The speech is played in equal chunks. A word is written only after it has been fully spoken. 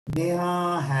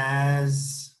Neha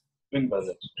has, twin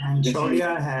brother. and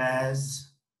Shaurya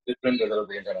has. The twin brother of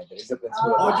the internet. He's the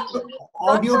principal.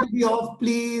 Audio to be off,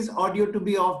 please. Audio to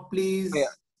be off, please. Yeah.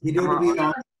 Video to be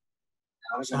on.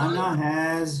 Shana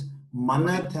has,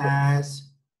 Manat has.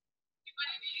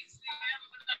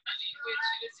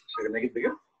 Make it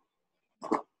bigger.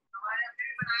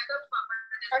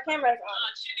 Our camera's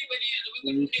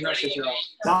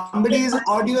on. Somebody's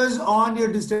audio is on.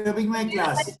 You're disturbing my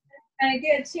class.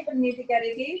 अच्छी बननी थी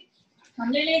करेगी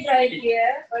हमने नहीं try किया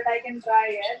है but I can try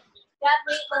it. That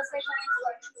make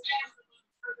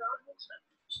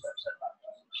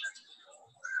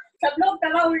सब लोग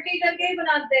तवा उल्टी करके ही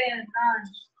बनाते हैं नान.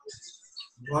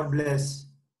 God bless.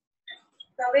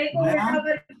 तवे को उल्टा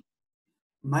कर.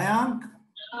 Mayank.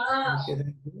 हाँ.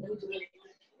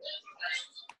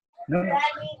 No.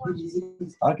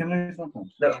 Our camera is not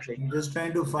on. I'm just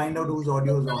trying to find out whose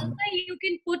audio is on. You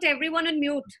can put everyone on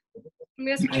mute.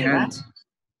 Yes.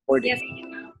 Yes.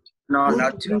 No, Who's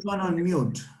not everyone on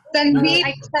mute?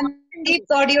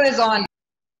 Sandeep's audio is on.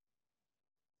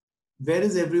 Where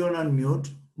is everyone on mute?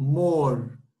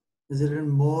 More. Is it in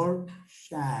more?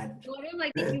 Chat. Gaurav,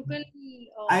 I think you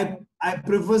can. I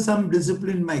prefer some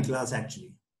discipline in my class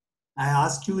actually. I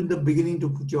asked you in the beginning to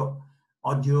put your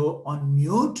audio on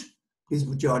mute. Please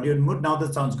put your audio on mute. Now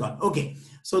the sound's gone. Okay.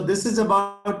 So this is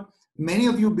about, many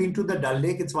of you been to the Dal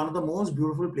Lake. It's one of the most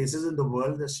beautiful places in the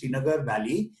world, the Srinagar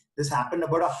Valley. This happened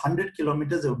about 100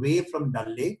 kilometers away from Dal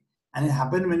Lake. And it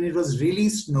happened when it was really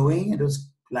snowing. It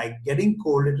was like getting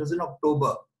cold. It was in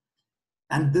October.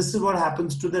 And this is what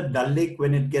happens to the Dal Lake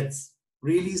when it gets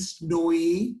really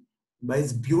snowy. But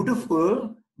it's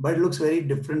beautiful, but it looks very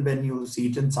different when you see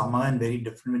it in summer and very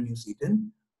different when you see it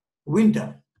in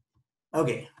winter.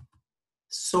 Okay.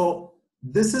 So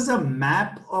this is a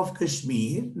map of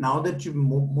Kashmir. Now that you,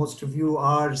 most of you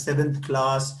are 7th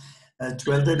class,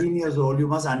 12, 13 years old, you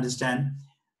must understand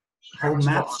how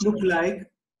maps look like.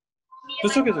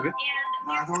 It's okay, it's okay.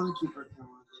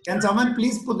 Can someone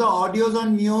please put the audios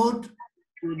on mute?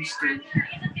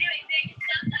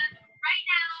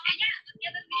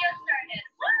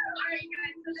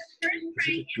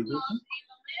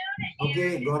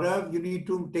 Okay, Gaurav, you need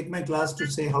to take my class to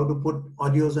say how to put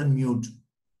audios on mute.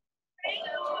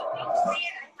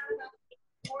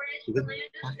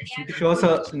 Sure,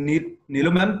 sir.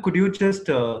 Neelu ma'am, could you just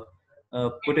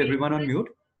put everyone on mute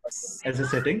as a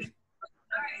setting?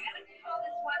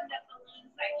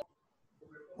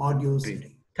 Audio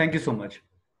setting. Thank you so much.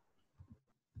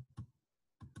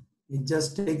 It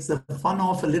just takes the fun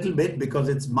off a little bit because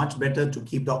it's much better to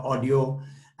keep the audio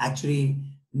actually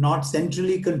not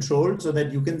centrally controlled so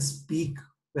that you can speak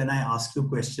when I ask you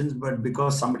questions, but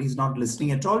because somebody's not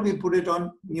listening at all, we put it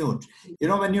on mute. You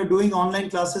know, when you're doing online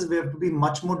classes, we have to be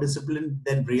much more disciplined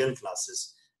than real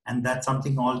classes. And that's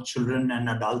something all children and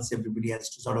adults, everybody has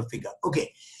to sort of figure.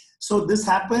 Okay, so this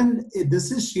happened.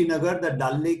 This is Srinagar, the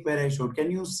Dal Lake where I showed.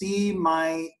 Can you see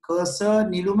my cursor,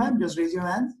 Neelu ma'am? Just raise your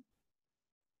hand.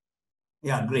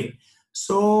 Yeah, great.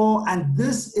 So, and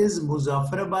this is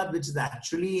Muzaffarabad, which is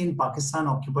actually in Pakistan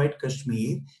occupied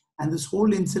Kashmir. And this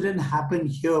whole incident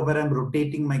happened here where I'm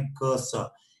rotating my cursor.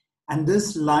 And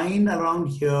this line around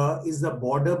here is the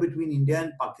border between India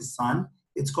and Pakistan.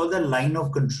 It's called the line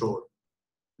of control,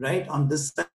 right? On this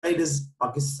side is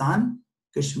Pakistan,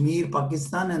 Kashmir,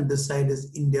 Pakistan, and this side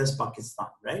is India's Pakistan,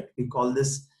 right? We call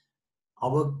this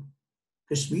our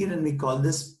Kashmir and we call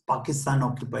this Pakistan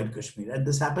occupied Kashmir. And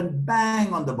this happened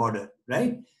bang on the border,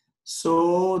 right?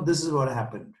 So this is what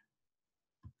happened.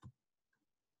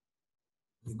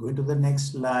 We go to the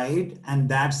next slide, and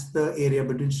that's the area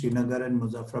between Srinagar and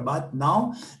Muzaffarabad.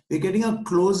 Now we're getting a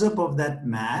close-up of that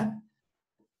map.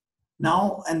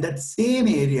 Now, and that same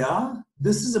area,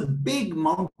 this is a big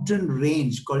mountain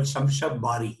range called Shamshad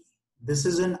Bari. This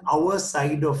is in our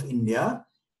side of India.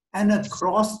 And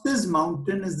across this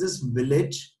mountain is this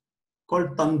village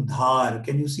called Tangdhar.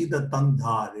 Can you see the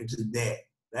Tangdhar? It is there,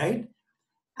 right?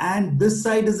 And this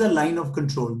side is a line of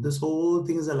control. This whole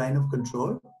thing is a line of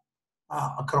control.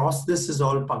 Across this is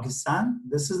all Pakistan.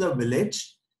 This is a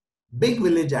village, big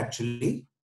village actually.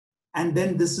 And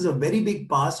then this is a very big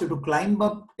pass. You have to climb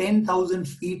up 10,000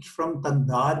 feet from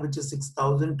Tangdhar, which is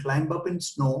 6,000, climb up in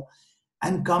snow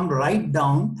and come right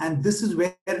down. And this is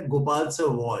where Gopal Sir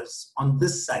was, on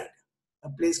this side. A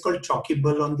place called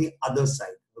Chokibal on the other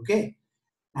side, okay?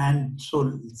 And so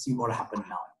let's see what happened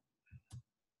now.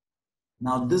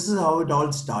 Now this is how it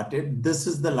all started. This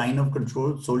is the line of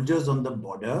control, soldiers on the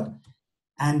border.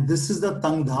 And this is the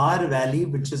Tangdhar Valley,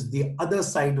 which is the other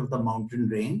side of the mountain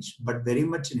range, but very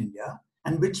much in India.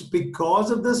 and which,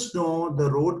 because of the snow, the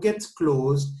road gets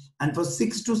closed, and for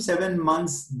 6 to 7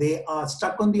 months they are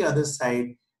stuck on the other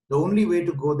side. The only way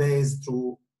to go there is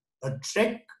through a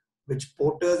trek, which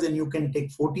porters and you can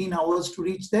take 14 hours to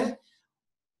reach there,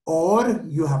 or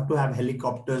you have to have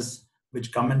helicopters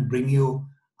which come and bring you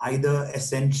either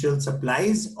essential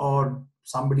supplies, or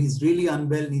somebody's really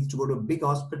unwell, needs to go to a big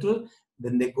hospital,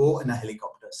 then they go in a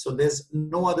helicopter. So there's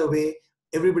no other way.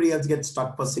 Everybody else gets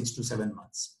stuck for 6 to 7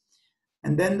 months.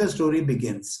 And then the story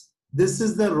begins. This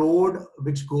is the road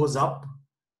which goes up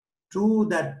to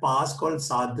that pass called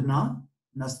Sadhana,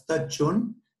 Nasta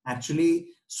Chun. Actually,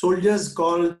 soldiers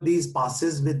call these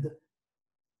passes with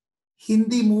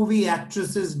Hindi movie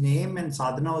actress's name, and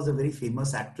Sadhana was a very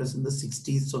famous actress in the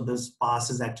 60s. So this pass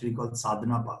is actually called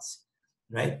Sadhana Pass,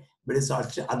 right? But it's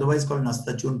otherwise called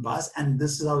Nasta Chun Pass. And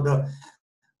this is how the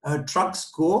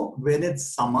trucks go when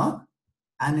it's summer,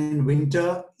 and in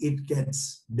winter it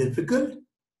gets difficult.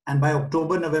 And by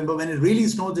October, November, when it really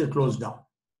snows, it closed down,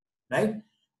 right?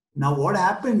 Now what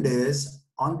happened is,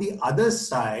 on the other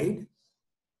side,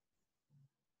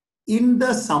 in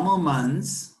the summer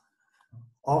months,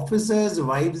 officers,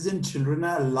 wives and children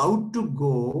are allowed to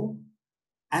go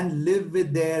and live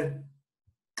with their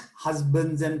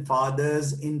husbands and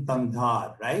fathers in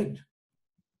Tangdhar, right?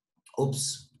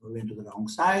 Oops, we went to the wrong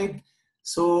side.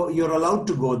 So you're allowed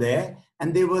to go there.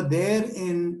 And they were there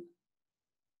in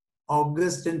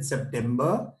August and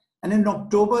September. And in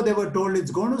October, they were told it's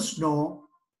going to snow.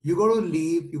 You got to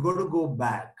leave. You got to go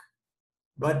back.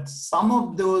 But some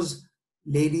of those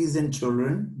ladies and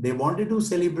children, they wanted to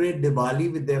celebrate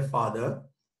Diwali with their father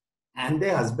and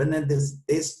their husband, and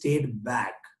they stayed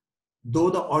back. Though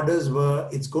the orders were,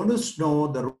 it's going to snow,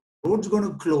 the road's going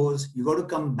to close, you got to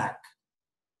come back.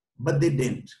 But they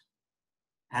didn't.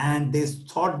 And they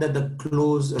thought that the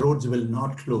roads will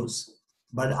not close.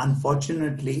 But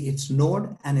unfortunately, it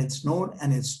snowed and it snowed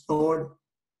and it snowed,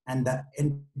 and the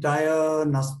entire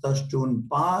Nasta Chun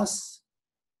Pass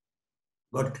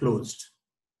got closed.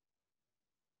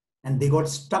 And they got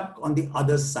stuck on the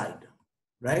other side,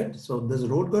 right? So this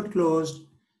road got closed,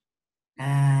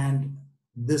 and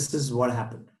this is what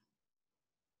happened.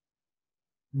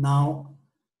 Now,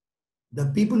 the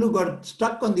people who got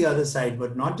stuck on the other side,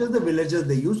 but not just the villagers,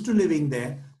 they used to living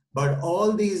there, but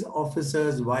all these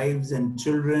officers, wives and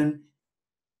children,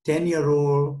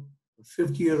 10-year-old,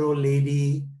 50-year-old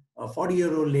lady, a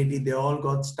 40-year-old lady, they all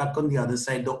got stuck on the other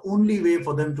side. The only way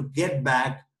for them to get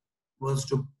back was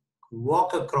to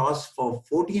walk across for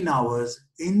 14 hours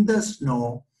in the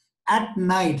snow at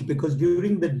night, because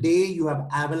during the day you have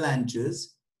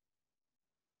avalanches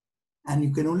and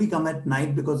you can only come at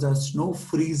night because the snow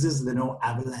freezes. There are no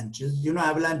avalanches. You know,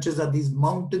 avalanches are these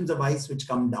mountains of ice which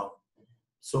come down.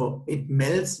 So it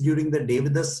melts during the day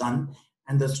with the sun,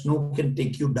 and the snow can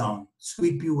take you down,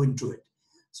 sweep you into it.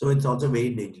 So it's also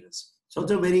very dangerous. So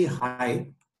it's a very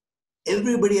high.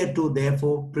 Everybody had to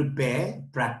therefore prepare,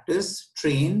 practice,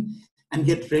 train, and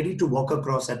get ready to walk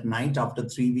across at night after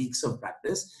 3 weeks of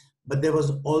practice. But there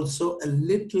was also a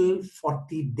little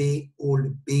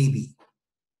 40-day-old baby.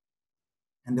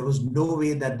 And there was no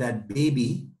way that that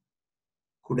baby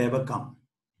could ever come.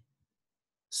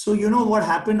 So you know what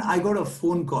happened? I got a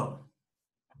phone call.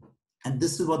 And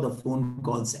this is what the phone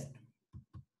call said.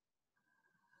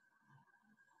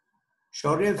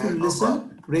 Shaurya, if you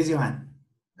listen, raise your hand.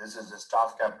 This is the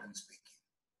staff captain speaking.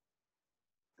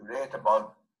 Today at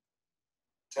about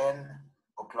 10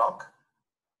 o'clock,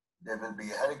 there will be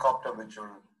a helicopter which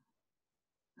will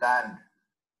land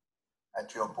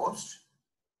at your post.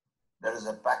 There is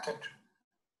a packet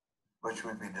which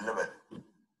will be delivered.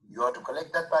 You are to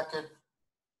collect that packet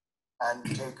and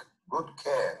take good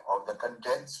care of the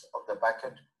contents of the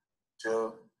packet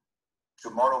till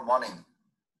tomorrow morning,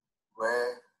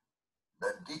 where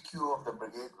the DQ of the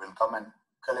brigade will come and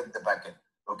collect the packet.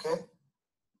 Okay?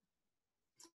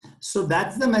 So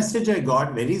that's the message I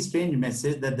got. Very strange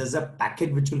message that there's a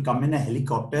packet which will come in a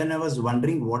helicopter. And I was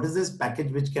wondering, what is this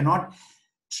packet which cannot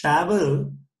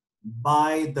travel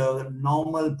by the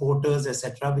normal porters,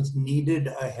 etc., which needed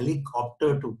a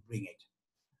helicopter to bring it.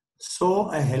 So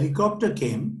a helicopter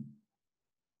came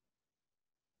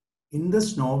in the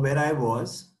snow where I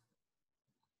was,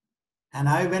 and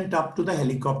I went up to the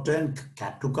helicopter and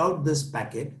took out this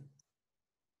packet.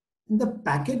 And the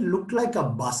packet looked like a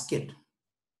basket,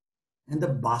 and the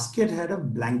basket had a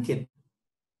blanket.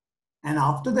 And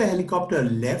after the helicopter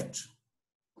left,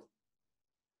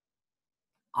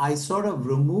 I sort of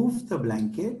removed the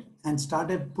blanket and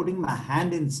started putting my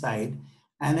hand inside,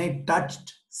 and I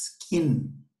touched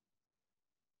skin.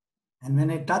 And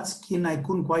when I touched skin, I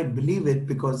couldn't quite believe it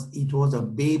because it was a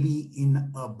baby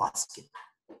in a basket.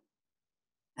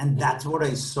 And that's what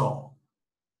I saw.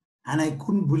 And I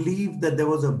couldn't believe that there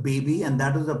was a baby, and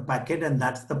that was a packet, and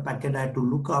that's the packet I had to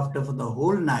look after for the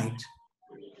whole night.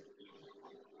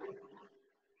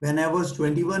 When I was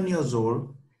 21 years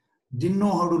old, didn't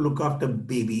know how to look after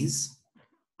babies.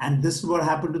 And this is what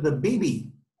happened to the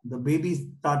baby. The baby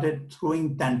started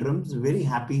throwing tantrums, very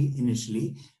happy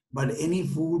initially, but any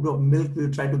food or milk we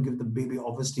tried to give the baby,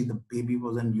 obviously the baby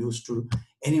wasn't used to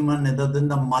anyone other than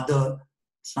the mother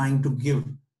trying to give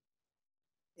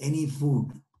any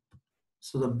food.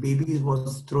 So the baby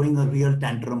was throwing a real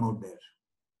tantrum out there,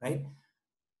 right?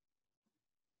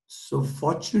 So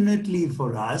fortunately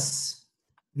for us,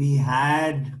 we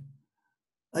had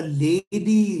a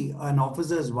lady, an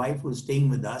officer's wife, who was staying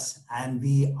with us, and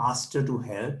we asked her to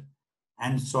help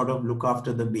and sort of look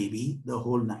after the baby the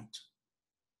whole night.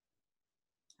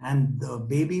 And the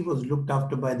baby was looked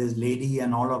after by this lady,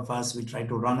 and all of us, we tried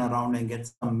to run around and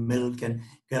get some milk and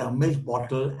get a milk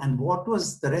bottle. And what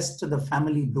was the rest of the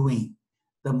family doing?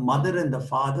 The mother and the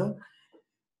father,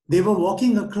 they were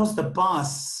walking across the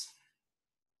pass.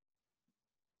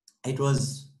 It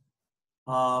was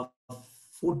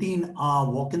 14-hour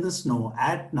walk in the snow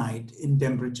at night in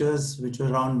temperatures which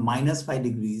were around -5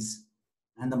 degrees,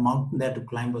 and the mountain there to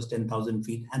climb was 10,000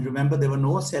 feet. And remember, there were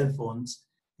no cell phones.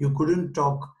 You couldn't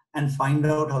talk and find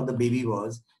out how the baby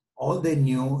was. All they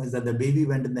knew is that the baby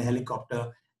went in the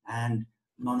helicopter, and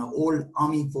on an old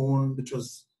army phone, which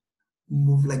was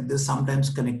moved like this, sometimes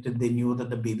connected, they knew that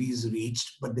the baby is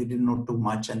reached, but they didn't know too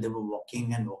much, and they were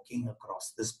walking and walking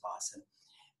across this pass and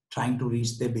trying to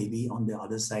reach their baby on the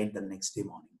other side the next day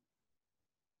morning.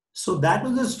 So that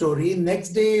was the story. Next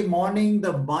day morning,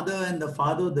 the mother and the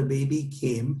father of the baby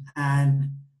came, and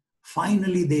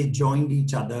finally they joined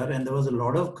each other, and there was a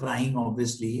lot of crying,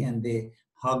 obviously, and they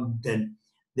hugged, and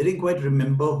they didn't quite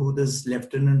remember who this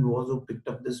lieutenant was who picked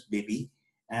up this baby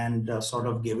and sort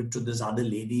of gave it to this other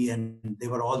lady, and they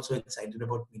were also excited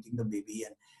about meeting the baby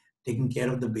and taking care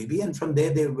of the baby. And from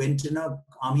there, they went in an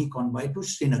army convoy to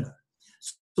Srinagar.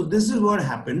 So this is what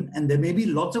happened, and there may be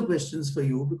lots of questions for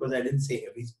you because I didn't say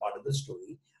every part of the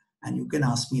story, and you can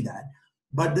ask me that.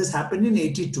 But this happened in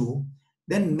 82.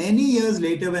 Then many years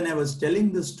later, when I was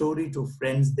telling the story to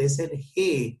friends, they said,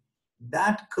 hey,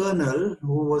 that colonel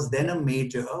who was then a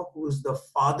major, who is the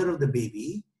father of the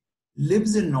baby,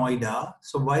 lives in Noida.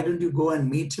 So why don't you go and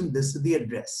meet him? This is the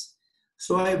address.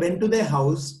 So I went to their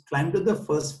house, climbed to the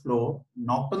first floor,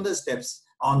 knocked on the steps,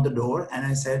 on the door, and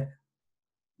I said,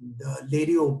 the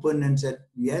lady opened and said,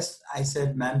 yes. I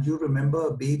said, ma'am, do you remember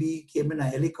a baby came in a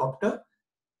helicopter?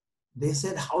 They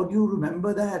said, how do you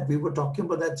remember that? We were talking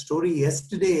about that story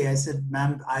yesterday. I said,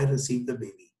 ma'am, I received the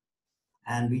baby.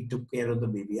 And we took care of the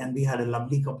baby. And we had a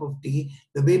lovely cup of tea.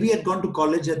 The baby had gone to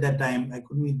college at that time. I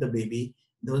couldn't meet the baby.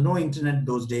 There was no internet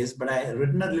those days. But I had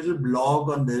written a little blog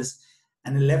on this.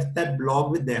 And I left that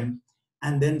blog with them.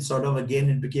 And then sort of, again,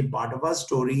 it became part of our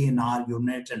story in our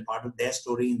unit and part of their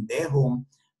story in their home.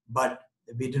 But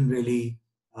we didn't really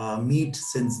meet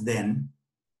since then.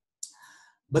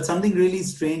 But something really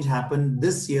strange happened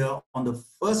this year on the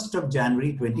 1st of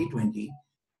January, 2020.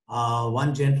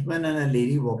 One gentleman and a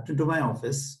lady walked into my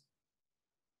office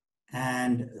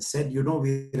and said, you know,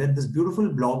 we read this beautiful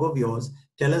blog of yours.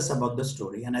 Tell us about the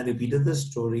story. And I repeated the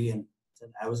story and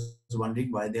said, I was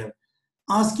wondering why they're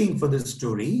asking for this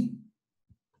story.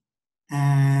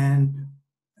 And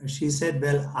she said,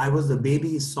 well, I was the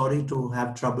baby. Sorry to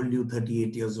have troubled you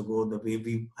 38 years ago, the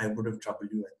way I would have troubled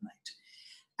you at night.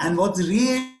 And what's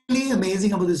really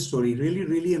amazing about this story, really,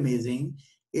 really amazing,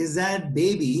 is that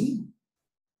baby,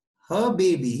 her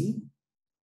baby,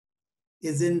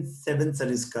 is in 7th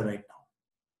Sariska right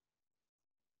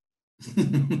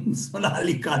now.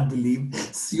 Sonali can't believe,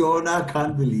 Siona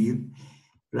can't believe,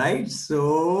 right?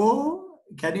 So,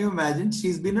 can you imagine?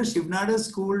 She's been a Shivnada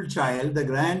school child, the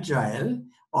grandchild,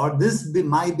 or this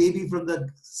my baby from the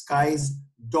sky's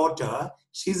daughter.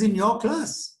 She's in your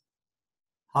class.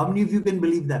 How many of you can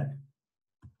believe that?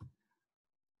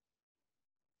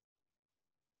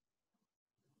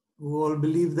 Who all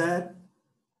believe that?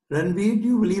 Ranveer, do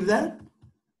you believe that?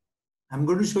 I'm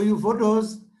going to show you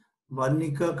photos.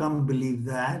 Varnika can't believe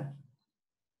that.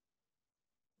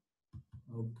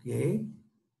 Okay.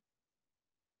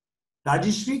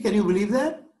 Rajeshri, can you believe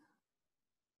that?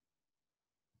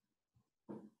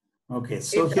 Okay,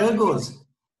 so here goes.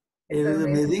 It is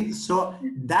amazing. So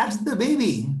that's the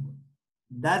baby.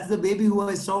 That's the baby who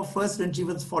I saw first when she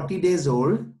was 40 days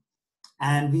old.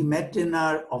 And we met in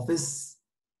our office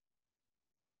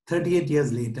 38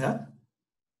 years later.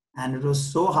 And it was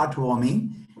so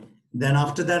heartwarming. Then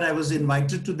after that, I was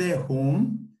invited to their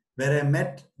home where I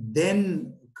met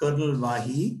then Colonel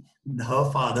Wahi,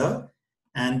 her father.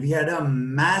 And we had a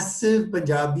massive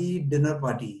Punjabi dinner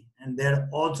party, and there are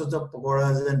all sorts of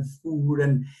pakoras and food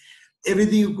and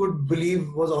everything you could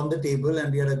believe was on the table.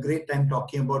 And we had a great time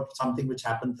talking about something which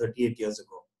happened 38 years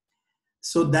ago.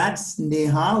 So that's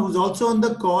Neha, who's also on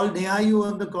the call. Neha, you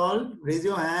on the call? Raise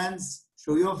your hands,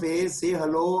 show your face, say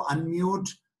hello, unmute.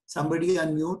 Somebody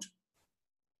unmute.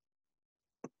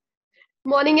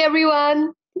 Morning,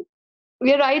 everyone.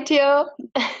 We're right here.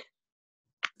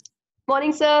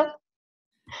 Morning, sir.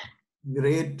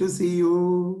 Great to see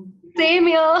you. Same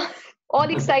here. All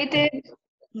excited.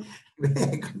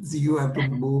 I can see you have to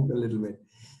move a little bit.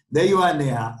 There you are,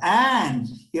 Neha. And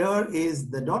here is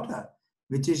the daughter,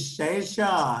 which is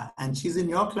Shaisha, and she's in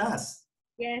your class.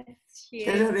 Yes, she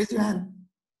Shaisha, is. raise your hand.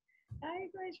 Hi,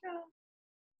 Shaisha.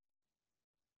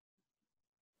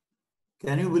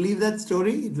 Can you believe that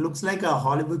story? It looks like a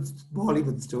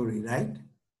Bollywood story, right?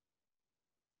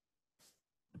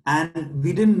 And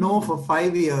we didn't know for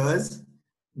 5 years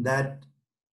that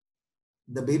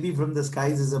the baby from the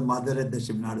skies is a mother at the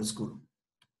Shivnadu school,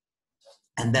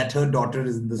 and that her daughter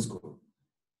is in the school.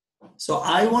 So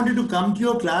I wanted to come to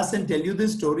your class and tell you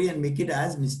this story and make it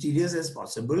as mysterious as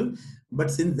possible.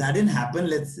 But since that didn't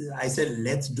happen, I said,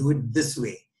 let's do it this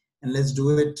way. And let's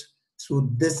do it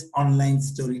through this online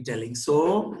storytelling.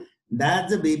 So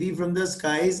that's the baby from the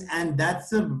skies. And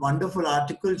that's a wonderful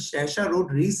article Shaisha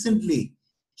wrote recently.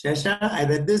 Shaisha, I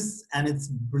read this and it's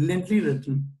brilliantly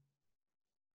written.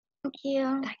 Thank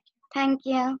you. Thank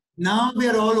you. Now we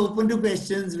are all open to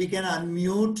questions. We can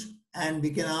unmute and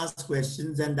we can ask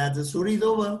questions, and that the story is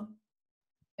over.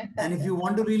 And if you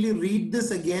want to really read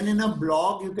this again in a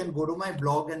blog, you can go to my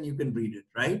blog and you can read it,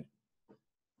 right?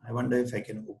 I wonder if I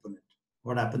can open it.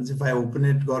 What happens if I open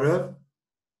it, Gaurav?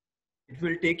 It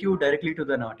will take you directly to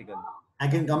the article. I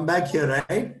can come back here,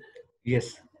 right?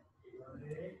 Yes.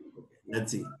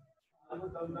 Let's see.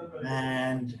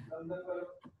 And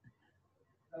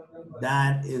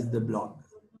that is the blog.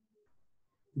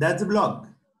 That's the blog.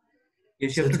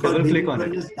 Yes, you So have it's to double called click Baby on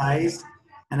from it. the Skies,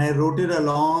 and I wrote it a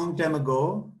long time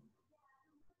ago.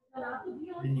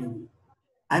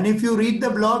 And if you read the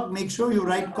blog, make sure you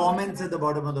write comments at the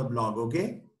bottom of the blog,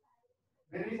 okay?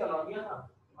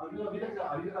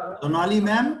 Sonali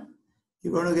ma'am,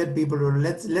 you're going to get people to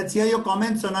let's hear your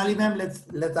comments, Sonali ma'am.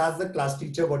 Let's ask the class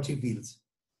teacher what she feels.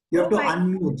 You have to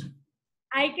unmute.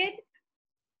 I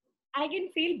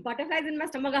can feel butterflies in my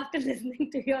stomach after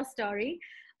listening to your story.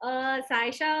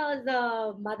 Shaisha's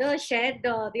mother shared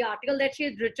the article that she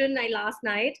had written last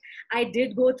night. I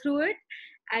did go through it,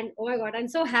 and oh my God, I'm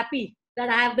so happy that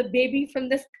I have the baby from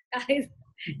the skies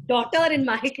daughter in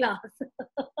my class.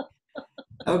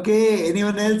 Okay,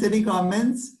 anyone else? Any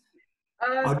comments?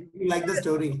 How do you like the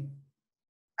story?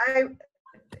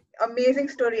 Amazing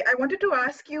story. I wanted to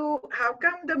ask you, how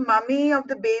come the mummy of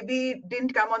the baby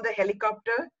didn't come on the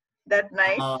helicopter that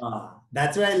night?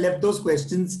 That's why I left those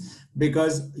questions,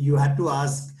 because you had to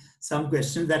ask some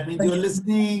questions. That means you're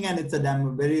listening, and it's a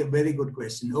very, very good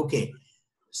question. Okay.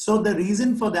 So the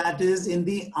reason for that is, in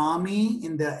the army,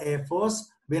 in the Air Force,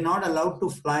 we're not allowed to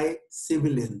fly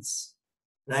civilians,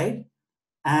 right?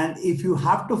 And if you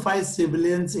have to fly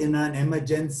civilians in an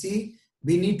emergency,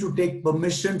 we need to take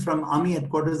permission from Army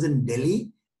headquarters in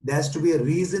Delhi. There has to be a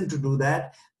reason to do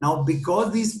that. Now,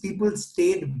 because these people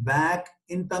stayed back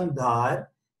in Kandahar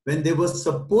when they were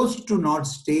supposed to not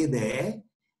stay there,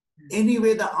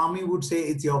 anyway, the army would say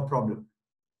it's your problem.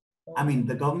 I mean,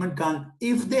 the government can't.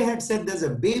 If they had said there's a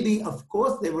baby, of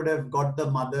course, they would have got the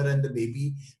mother and the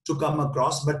baby to come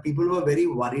across. But people were very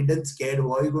worried and scared.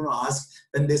 Who are you going to ask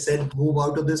when they said, move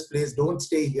out of this place, don't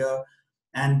stay here?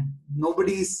 And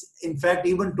nobody's, in fact,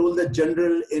 even told the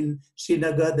general in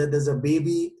Srinagar that there's a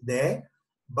baby there.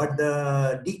 But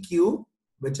the DQ,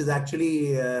 which is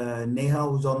actually Neha,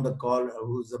 who's on the call,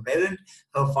 who's the parent,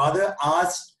 her father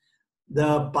asked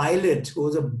the pilot, who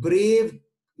was a brave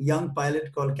young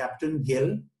pilot called Captain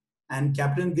Gill. And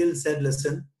Captain Gill said,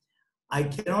 listen, I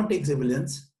cannot take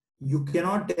civilians. You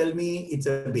cannot tell me it's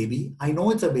a baby. I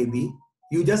know it's a baby.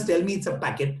 You just tell me it's a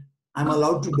packet. I'm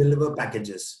allowed to deliver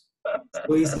packages.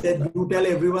 So he said, you tell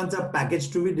everyone it's a package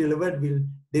to be delivered, we'll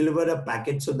deliver a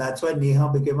package. So that's why Neha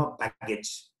became a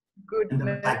package. Good. And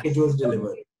the package was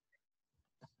delivered.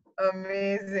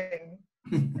 Amazing.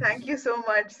 Thank you so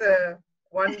much, sir.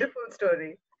 Wonderful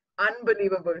story.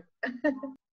 Unbelievable.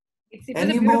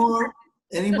 Any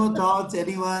more thoughts?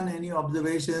 Anyone? Any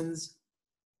observations?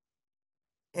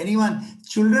 Anyone?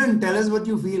 Children, tell us what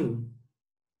you feel.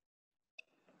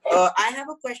 I have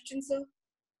a question, sir.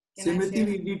 Simriti,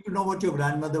 we need to know what your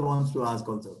grandmother wants to ask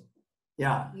also.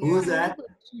 Yeah. Who is that?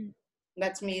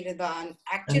 That's me, Ridan.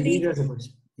 Actually,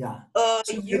 Yeah.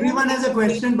 So everyone has a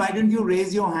question. Why don't you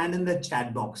raise your hand in the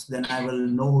chat box? Then I will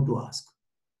know who to ask.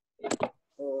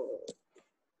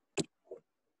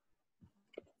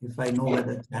 If I know where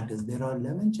the chat is, there are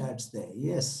 11 chats there.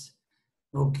 Yes.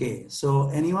 Okay. So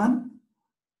anyone?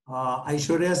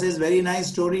 Aishwarya says, very nice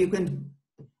story. You can.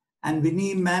 And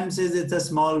Vinny ma'am says it's a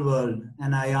small world.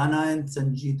 And Ayana and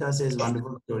Sanjita says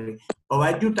wonderful story. But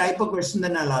why do you type a question,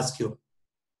 then I'll ask you.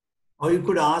 Or you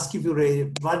could ask if you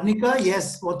raise. Varnika,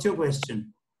 yes, what's your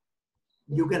question?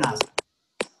 You can ask.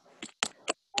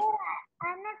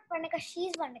 I'm not Varnika,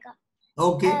 she's Varnika.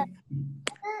 Okay.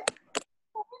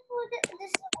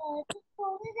 This is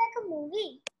like a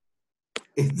movie.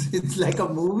 It's like a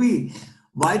movie.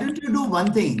 Why don't you do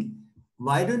one thing?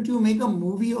 Why don't you make a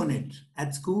movie on it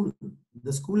at school?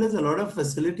 The school has a lot of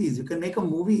facilities. You can make a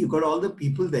movie. You got all the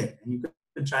people there. And you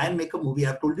can try and make a movie.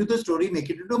 I've told you the story. Make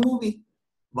it into a movie.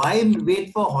 Why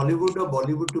wait for Hollywood or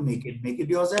Bollywood to make it? Make it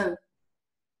yourself.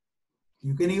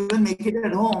 You can even make it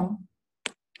at home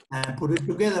and put it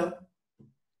together.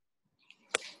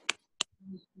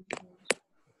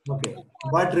 Okay.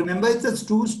 But remember, it's a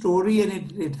true story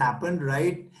and it happened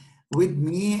right with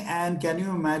me. And can you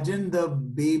imagine the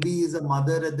baby is a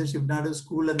mother at the Shiv Nadu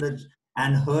school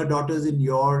and her daughter's in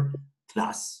your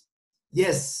class?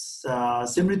 Yes,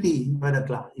 Simriti, you had a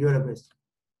class. You had a question.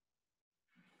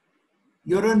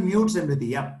 You're on mute, Simriti.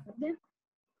 Yeah.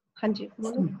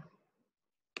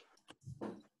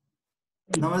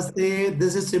 Namaste.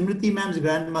 This is Simriti ma'am's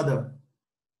grandmother.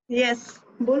 Yes.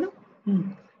 Bolo.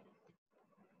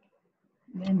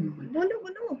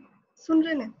 बोलो सुन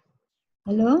रहे हैं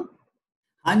hello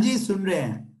हाँ जी सुन रहे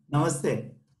हैं नमस्ते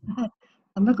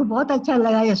मेरे को बहुत अच्छा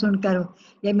लगा ये सुनकर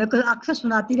ये मेरे को अक्सर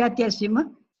सुनाती रहती है सिम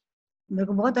मेरे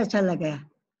को बहुत अच्छा लगा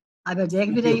अब मैं देख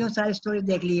भी रही हूँ सारी स्टोरी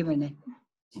देख ली है मैंने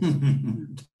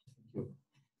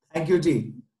thank you ji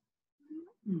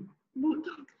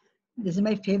this is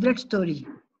my favourite story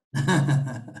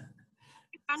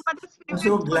I'm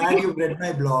so glad you read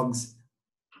my blogs.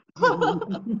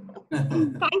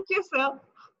 Thank you, sir.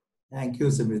 Thank you,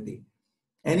 Simriti.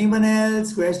 Anyone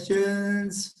else?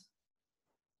 Questions?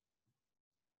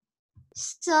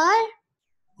 Sir?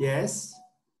 Yes?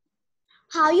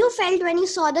 How you felt when you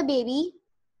saw the baby?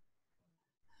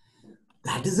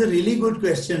 That is a really good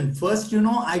question. First, you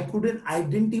know, I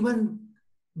didn't even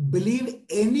believe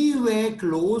anywhere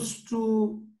close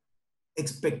to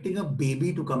expecting a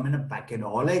baby to come in a packet.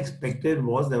 All I expected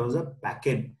was there was a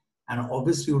packet. And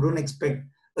obviously, you don't expect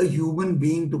a human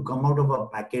being to come out of a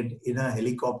packet in a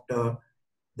helicopter,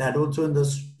 that also in the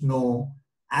snow.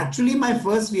 Actually, my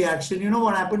first reaction, you know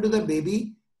what happened to the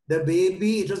baby? The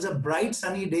baby, it was a bright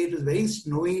sunny day. It was very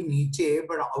snowy niche,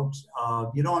 but out,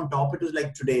 you know, on top it was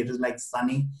like today. It was like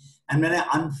sunny. And when I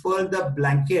unfurled the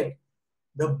blanket,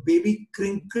 the baby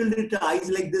crinkled its eyes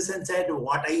like this and said,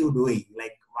 "What are you doing?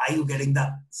 Like, why are you getting the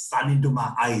sun into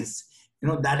my eyes?" You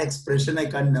know, that expression I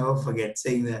can never forget,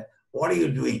 saying that, "What are you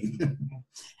doing?"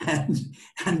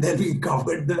 and then we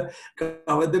covered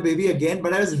the baby again.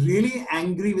 But I was really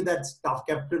angry with that staff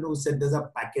captain who said there's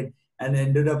a packet and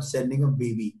ended up sending a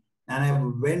baby. And I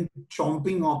went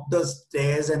chomping up the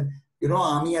stairs, and you know,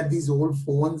 Army had these old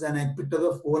phones, and I picked up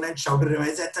the phone and shouted at him.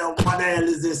 I said, "What the hell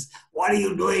is this? What are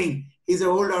you doing?" He said,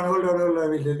 hold on, I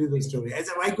will tell you the story. I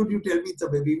said, "Why could you tell me it's a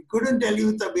baby?" "We couldn't tell you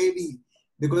it's a baby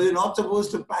because you're not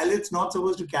supposed to, pilot's not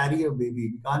supposed to carry a baby.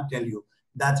 We can't tell you.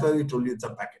 That's why we told you it's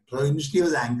a packet." So initially I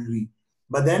was angry,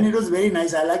 but then it was very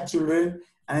nice. I like children,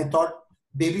 and I thought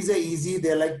babies are easy.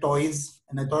 They're like toys,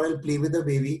 and I thought I'll play with the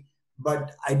baby.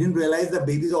 But I didn't realize the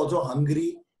baby is also hungry,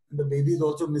 and the babies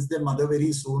also miss their mother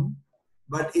very soon.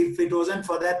 But if it wasn't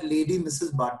for that lady,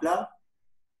 Mrs. Butler,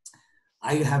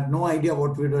 I have no idea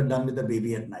what we would have done with the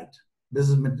baby at night. This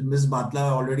is Ms. Butler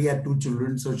already had 2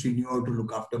 children, so she knew how to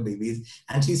look after babies.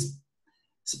 And she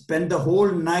spent the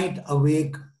whole night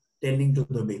awake tending to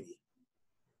the baby.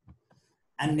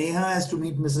 And Neha has to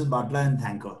meet Mrs. Butler and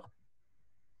thank her.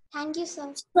 Thank you,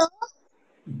 sir.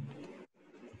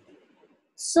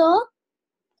 So?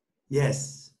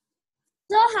 Yes.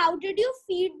 So how did you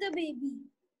feed the baby?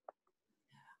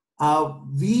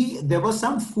 There was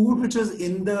some food which was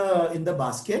in the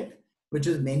basket, which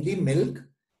is mainly milk,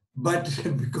 but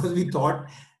because we thought,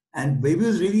 and baby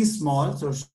was really small,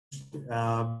 so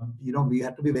you know, we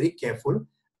had to be very careful.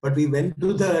 But we went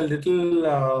to the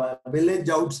little village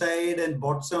outside and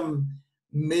bought some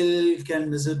milk,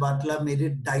 and Mrs. Butler made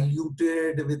it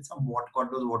diluted with some what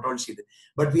all she did.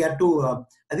 But we had to,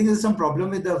 I think there's some problem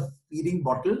with the feeding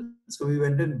bottle, so we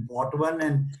went and bought one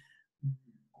and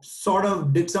sort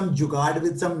of did some jugaad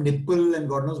with some nipple and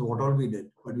God knows what all we did.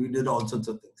 But we did all sorts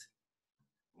of things.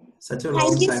 Such a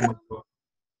long time ago.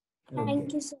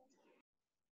 Thank you, sir.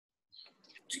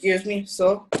 Excuse me,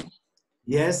 so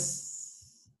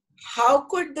Yes. how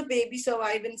could the baby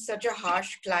survive in such a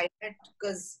harsh climate?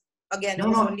 Because again, it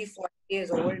was only 40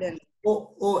 years old and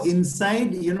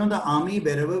Inside, the army,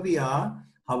 wherever we are,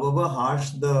 however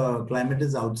harsh the climate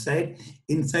is outside,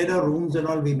 inside our rooms and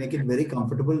all, we make it very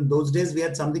comfortable. In those days, we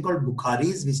had something called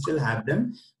bukharis. We still have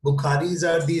them. Bukharis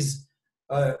are these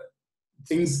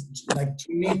things like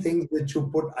chimney things which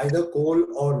you put either coal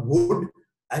or wood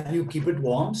and you keep it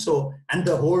warm. So, and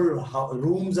the whole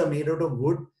rooms are made out of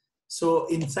wood. So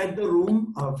inside the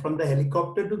room, from the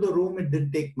helicopter to the room, it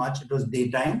didn't take much. It was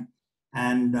daytime.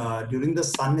 And during the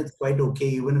sun, it's quite okay,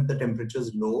 even if the temperature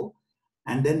is low.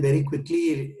 And then very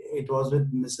quickly, it was with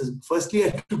Mrs. Firstly, I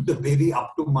took the baby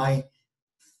up to my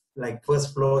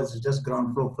first floor. It's just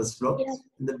ground floor, first floor. Yeah.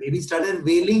 And the baby started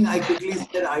wailing. I quickly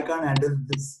said, I can't handle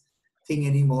this thing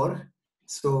anymore.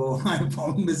 So I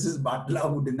found Mrs. Batla,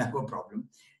 who didn't have a problem.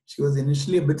 She was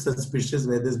initially a bit suspicious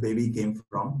where this baby came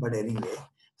from, but anyway.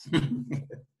 But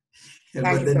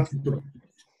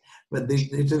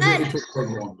it was quite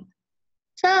warm.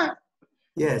 Sir.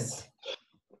 Yes.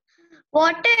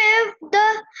 What if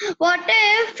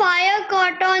fire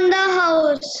caught on the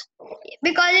house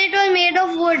because it was made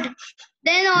of wood?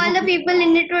 Then all the people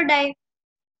in it would die.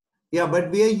 Yeah, but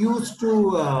we are used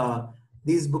to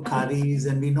these Bukharis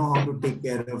and we know how to take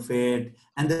care of it.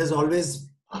 And there's always,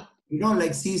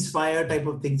 like ceasefire type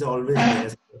of things are always there.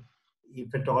 So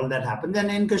if at all that happens,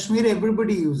 and in Kashmir,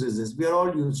 everybody uses this. We are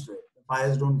all used to it. The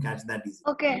fires don't catch that easy.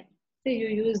 Okay. So you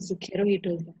use Kero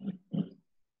heater.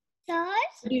 Sir?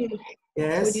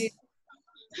 Yes.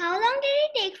 How long did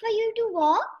it take for you to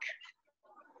walk?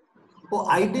 Oh,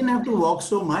 I didn't have to walk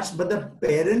so much, but the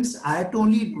parents, I had to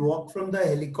only walk from the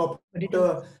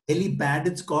helicopter, helipad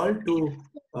it's called,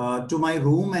 to my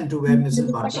room and to where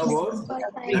Mrs. Batra was.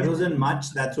 That wasn't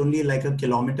much. That's only like a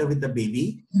kilometer with the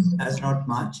baby. That's not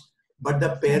much. But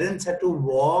the parents had to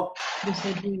walk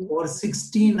for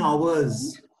 16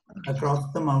 hours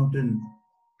across the mountain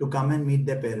to come and meet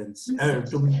their parents, to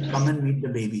come and meet the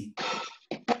baby.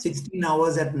 16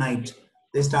 hours at night.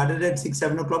 They started at 6,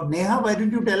 7 o'clock. Neha, why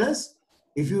did you tell us?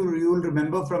 If you will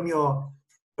remember from your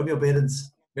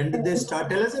parents. When did they start?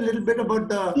 Tell us a little bit about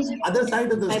the other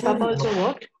side of the story. My papa also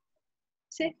walked.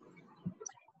 Say.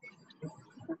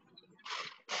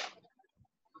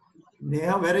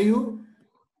 Neha, where are you?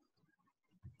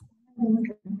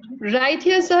 Right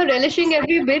here, sir, relishing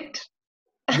every bit.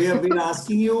 We have been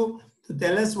asking you to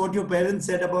tell us what your parents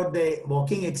said about the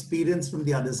walking experience from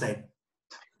the other side.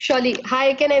 Surely.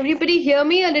 Hi, can everybody hear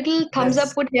me? A little thumbs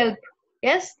up would help.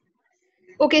 Yes?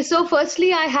 Okay, so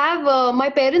firstly, I have my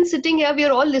parents sitting here. We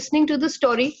are all listening to the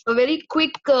story. A very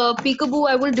quick peekaboo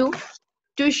I will do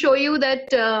to show you that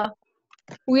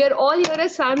we are all here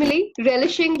as family,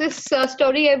 relishing this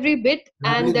story every bit.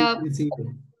 And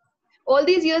all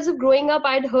these years of growing up,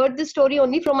 I'd heard this story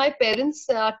only from my parents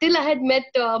till I had met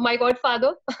my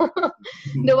godfather,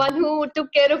 the one who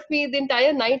took care of me the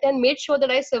entire night and made sure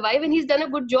that I survive. And he's done a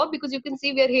good job because you can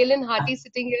see we are hale and hearty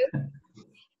sitting here.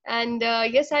 And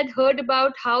yes, I'd heard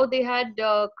about how they had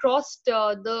crossed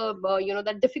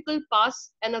that difficult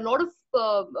pass, and a lot of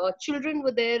children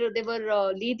were there. There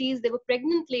were ladies, there were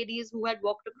pregnant ladies who had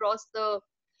walked across the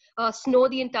snow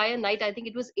the entire night. I think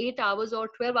it was 8 hours or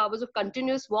 12 hours of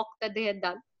continuous walk that they had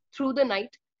done through the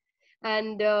night.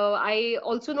 And I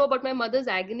also know about my mother's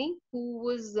agony, who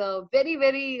was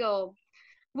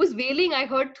was wailing, I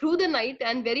heard, through the night,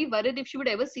 and very worried if she would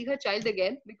ever see her child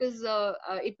again, because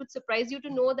it would surprise you to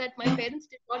know that my parents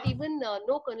did not even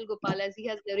know Colonel Gopal, as he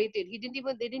has narrated. They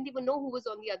didn't even know who was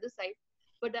on the other side.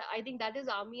 But I think that is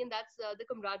army, and that's the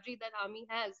camaraderie that army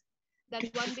has. That's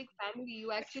one big family.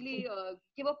 You actually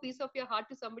give a piece of your heart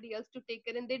to somebody else to take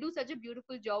care, and they do such a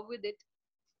beautiful job with it.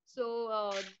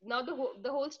 So now the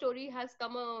whole story has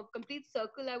come a complete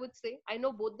circle, I would say. I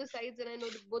know both the sides, and I know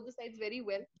both the sides very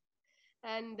well.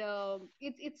 And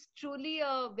it's truly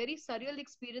a very surreal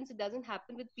experience. It doesn't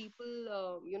happen with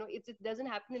people, it doesn't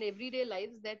happen in everyday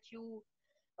lives that you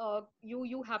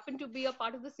happen to be a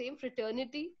part of the same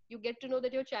fraternity. You get to know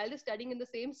that your child is studying in the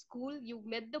same school. You've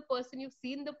met the person, you've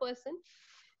seen the person,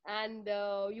 and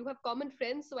you have common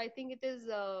friends. So I think it is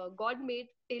God-made,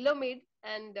 tailor-made,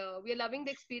 and we are loving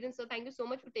the experience. So thank you so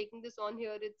much for taking this on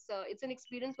here. It's an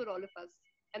experience for all of us.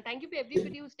 And thank you for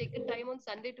everybody who's taken time on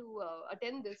Sunday to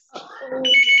attend this.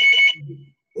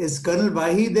 Is Colonel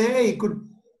Bahi there?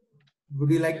 Would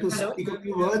you like to speak a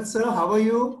few words, sir? How are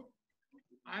you?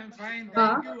 I'm fine,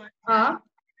 thank you.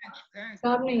 Thanks.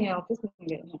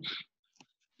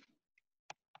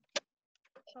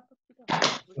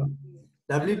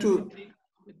 Lovely to.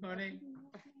 Good morning.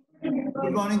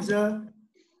 Good morning, sir.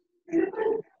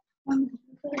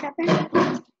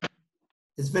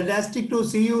 It's fantastic to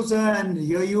see you, sir, and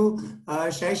hear you.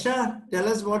 Shaisha, tell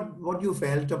us what you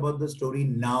felt about the story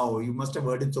now. You must have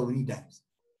heard it so many times.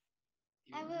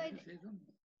 I've heard,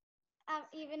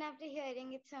 even after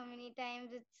hearing it so many times,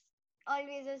 it's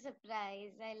always a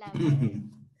surprise. I love it.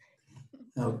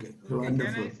 Okay, Okay,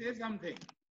 wonderful. can I say something?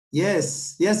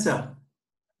 Yes, yes, sir.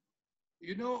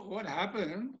 You know what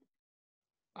happened?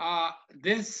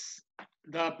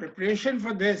 The preparation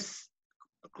for this,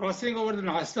 crossing over the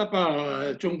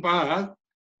Nasta Chung Pass,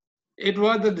 it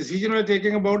was the decision was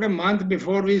taken about a month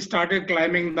before we started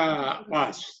climbing the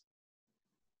pass.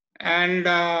 And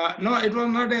no, it was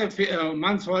not a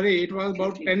month, sorry, it was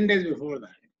about 10 days before that.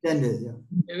 10 days, yeah.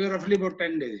 It was roughly about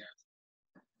 10 days, yes.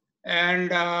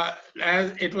 And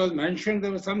as it was mentioned,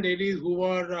 there were some ladies who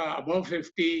were above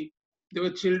 50. There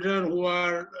were children who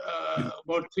were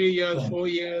about 3 years, 4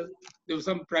 years. There were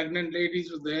some pregnant ladies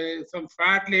who were there, some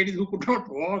fat ladies who could not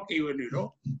walk even, you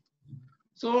know.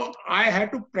 So I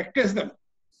had to practice them.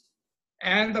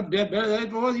 And the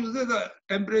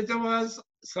temperature was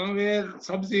somewhere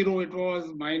sub-zero. It was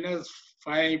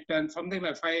 -5, 10, something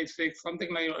like 5, 6,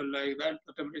 something like that.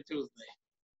 The temperature was there.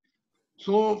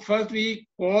 So first we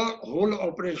call whole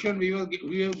operation, we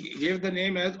gave the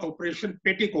name as Operation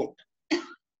Petticoat.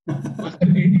 But the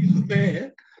ladies were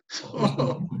there.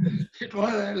 So it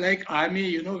was like army,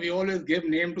 you know, we always give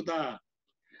name to the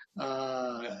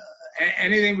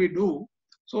anything we do.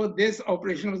 So this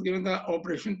operation was given the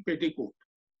Operation Petticoat.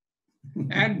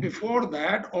 And before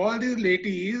that, all these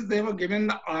ladies, they were given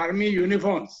the army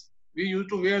uniforms. We used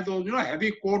to wear those, you know,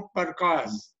 heavy coat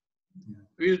parkas.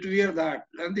 We used to wear that.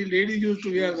 And the ladies used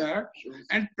to wear that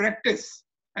and practice.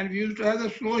 And we used to have the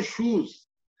slow shoes.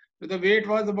 The weight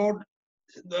was about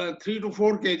 3 to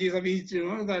 4 kgs of each, you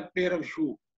know, that pair of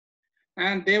shoe.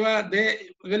 And they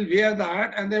will wear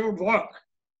that and they would walk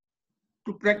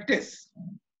to practice.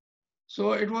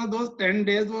 So it was those 10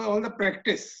 days were all the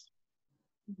practice.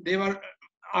 They were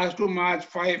asked to march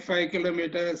 5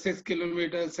 kilometers, 6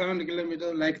 kilometers, 7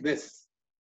 kilometers like this.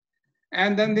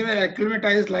 And then they were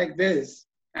acclimatized like this.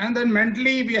 And then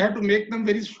mentally we had to make them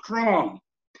very strong.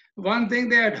 One thing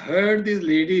they had heard, these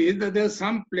ladies, that there's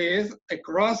some place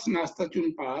across Nasta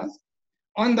Chung Pass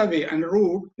on the way and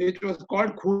route which was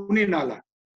called Khuni Nala.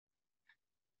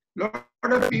 Lot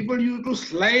of people used to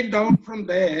slide down from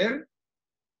there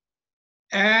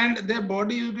and their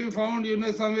body will be found, you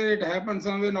know, somewhere it happened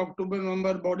somewhere in October,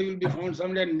 November, body will be found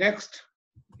somewhere next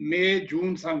May,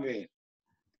 June somewhere.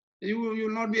 You will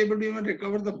not be able to even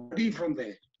recover the body from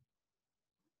there.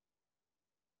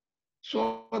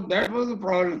 So that was the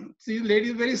problem. See,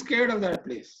 ladies very scared of that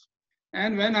place.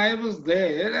 And when I was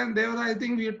there, and there was, I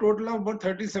think we had a total of about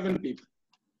 37 people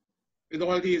with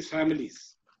all these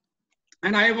families.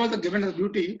 And I was given a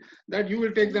duty that you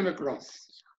will take them across.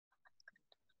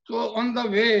 So on the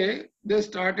way, they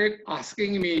started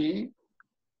asking me,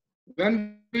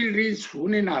 when we'll reach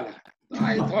Khuni Nala.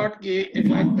 I thought,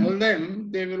 if I tell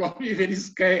them, they will all be very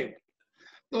scared.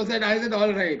 So I said,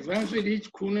 all right, once we reach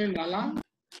Khuni Nala,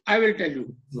 I will tell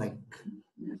you.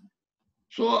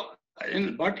 So,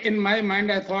 but in my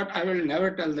mind, I thought I will never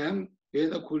tell them where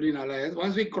the Khuni Nala is.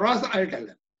 Once we cross, I'll tell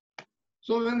them.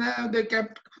 So when they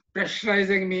kept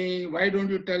pressurizing me, why don't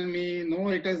you tell me? No,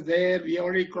 it is there. We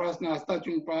already crossed Nasta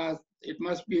Chung Pass. It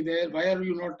must be there. Why are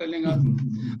you not telling us?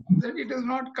 I said, it has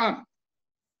not come.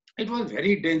 It was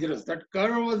very dangerous. That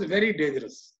curve was very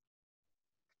dangerous.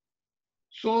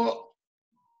 So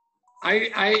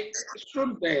I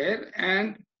stood there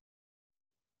and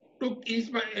took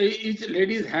each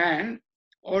lady's hand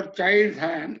or child's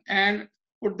hand and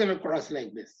put them across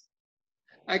like this.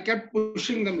 I kept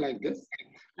pushing them like this.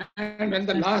 And when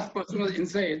the last person was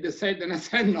inside, they said, then I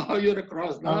said, now you're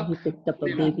across. Now he picked up a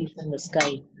baby from the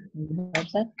sky.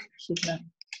 What's that? Shivna.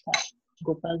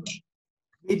 Gopal.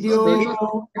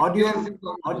 Video,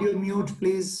 audio mute,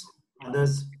 please.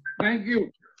 Others. Thank you.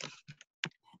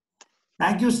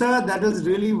 Thank you, sir. That was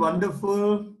really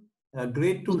wonderful.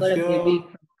 Great to hear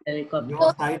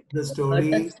your side of the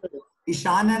story.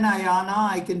 Ishan and Ayana,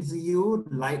 I can see you.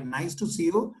 Nice to see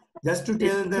you. Just to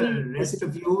tell the rest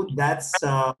of you, that's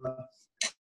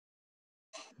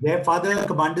their father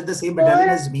commanded the same battalion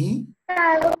as me. I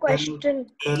have a question.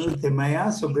 Colonel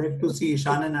Thimaya. So great to see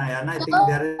Ishan and Ayana. I think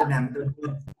they're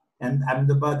in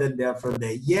Ahmedabad and they're from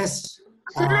there. Yes.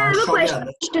 Sir, I have a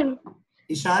question.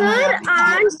 Ishan, Sir,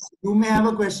 you may have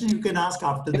a question you can ask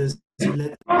after this. So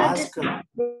let's ask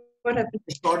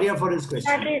Claudia for his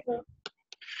question.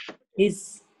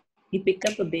 He picked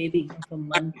up a baby of a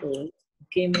month old,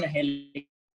 came in a helicopter.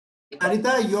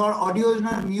 Sarita, your audio is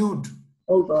not mute.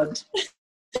 Oh God.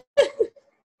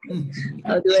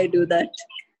 How do I do that?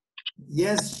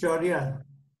 Yes, Shaurya.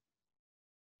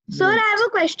 Sir, I have a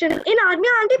question. In army,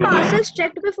 aren't the parcels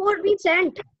checked before being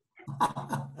sent?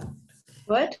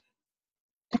 What?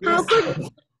 How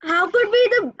could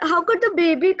the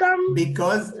baby come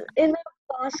Because in a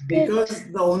basket?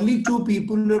 Because the only two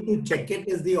people who have to check it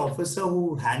is the officer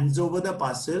who hands over the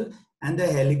parcel and the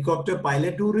helicopter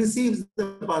pilot who receives the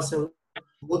parcel.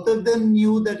 Both of them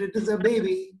knew that it is a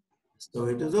baby, so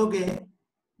it is okay.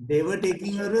 They were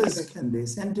taking a risk and they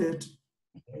sent it.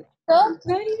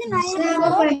 Sir, even I have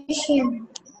a question.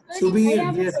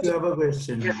 Subir, yes, you have a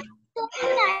question.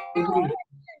 Subir.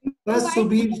 First,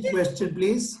 Subir's question,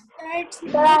 please.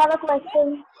 Sir, I have a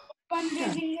question. One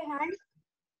raising your hand.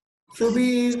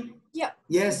 Subir. Yeah.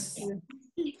 Yes.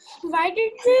 Why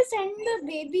did they send the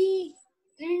baby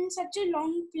in such a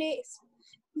long place?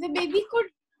 The baby could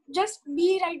just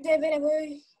be right there wherever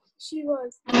she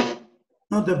was.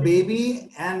 No, the baby,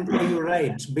 and you're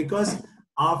right, because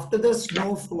after the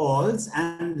snow falls,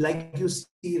 and like you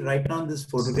see right now in this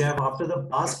photograph, after the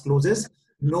pass closes,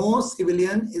 no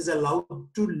civilian is allowed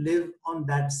to live on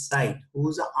that site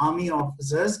who's an army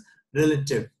officer's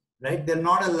relative, right? They're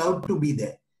not allowed to be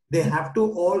there. They have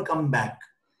to all come back.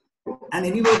 And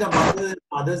anyway, the mothers and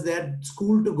fathers, they had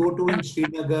school to go to in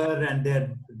Srinagar, and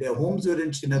their homes were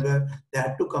in Srinagar. They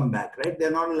had to come back, right?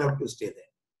 They're not allowed to stay there.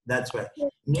 That's why.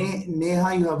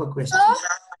 Neha, you have a question.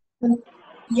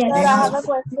 Yes. Sir, I have a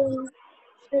question.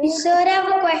 Sir, I have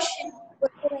a question.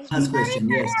 Last question,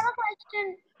 yes. I have a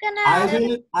question. Can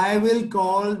I I will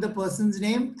call the person's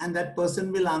name and that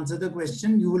person will answer the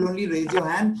question. You will only raise your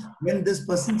hand when this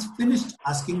person's finished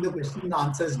asking the question, the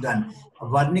answer is done.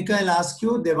 Varnika will ask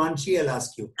you, Devanshi will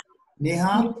ask you.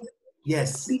 Neha,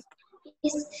 yes.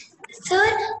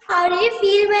 Sir, how did you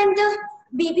feel when the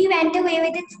baby went away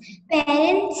with its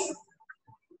parents?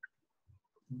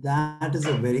 That is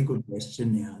a very good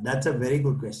question, Neha. That's a very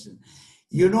good question.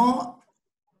 You know,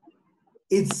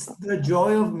 it's the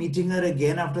joy of meeting her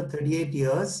again after 38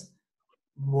 years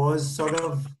was sort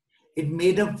of, it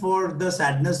made up for the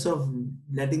sadness of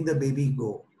letting the baby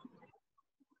go.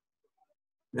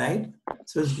 Right?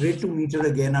 So it's great to meet her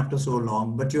again after so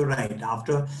long. But you're right.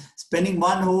 After spending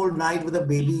one whole night with a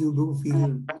baby, you do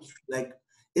feel like,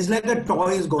 it's like a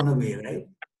toy has gone away, right?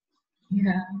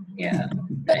 Yeah,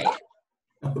 right.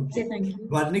 Okay. Thank you.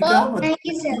 Varnika, Thank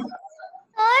you, sir.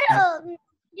 Sir,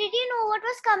 did you know what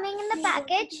was coming in the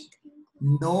package?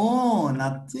 no,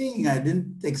 nothing. I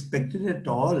didn't expect it at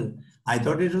all. I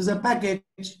thought it was a package.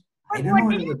 I didn't know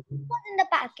What it did was you put in the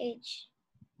package?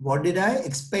 What did I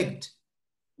expect?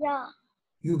 Yeah.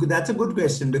 That's a good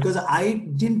question because I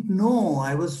didn't know.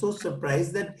 I was so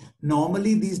surprised that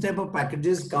normally these type of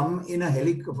packages come in a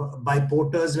helicopter by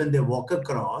porters when they walk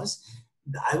across.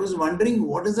 I was wondering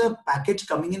what is a package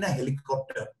coming in a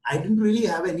helicopter. I didn't really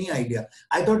have any idea.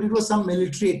 I thought it was some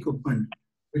military equipment,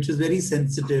 which is very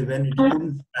sensitive and it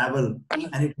couldn't travel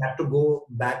and it had to go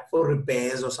back for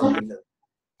repairs or something like that.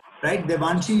 Right?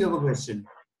 Devanshi, you have a question.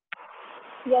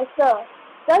 Yes, sir.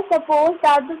 Just suppose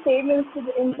that the same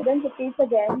incident repeats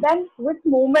again, then which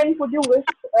moment would you wish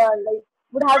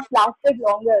would have lasted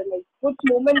longer? Like which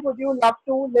moment would you love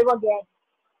to live again?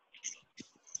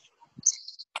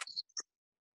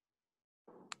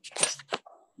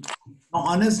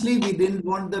 Honestly, we didn't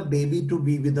want the baby to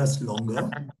be with us longer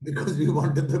because we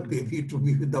wanted the baby to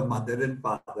be with the mother and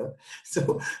father.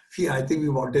 So I think we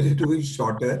wanted it to be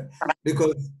shorter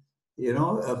because, you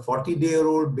know, a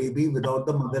 40-day-old baby without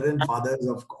the mother and father is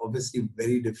obviously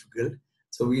very difficult.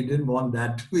 So we didn't want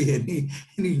that to be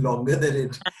any longer than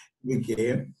it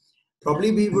became.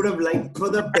 Probably we would have liked for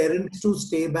the parents to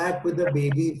stay back with the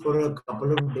baby for a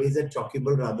couple of days at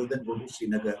Chokibal rather than go to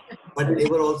Srinagar. But they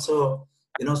were also,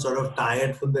 you know, sort of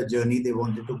tired from the journey. They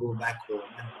wanted to go back home.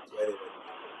 And that's why they were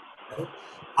there.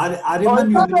 Right?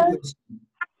 Ariman, you have a question.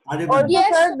 Ariman. Also,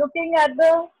 sir, looking at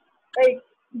the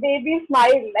baby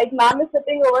smile, like ma'am is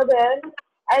sitting over there,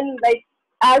 and like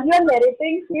as you're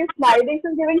narrating, she's smiling,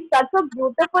 she's giving such a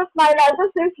beautiful smile as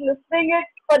if she's listening it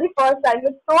for the first time.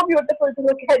 It's so beautiful to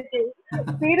look at you.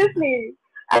 Seriously,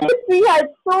 I can see her.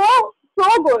 It's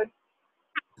so good.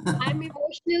 I'm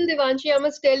emotional, Devanshi. I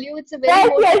must tell you, it's a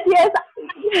very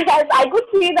Yes, I could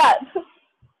see that.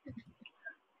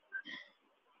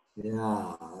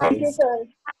 Yeah. Thank you, sir.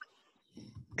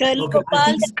 Okay,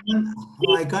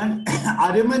 I can't.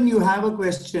 Ariman, you have a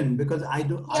question because I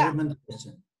do. Ariman's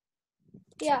question.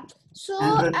 Yeah. So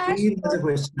And as Ranveer has a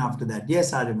question after that.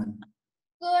 Yes, Ariman.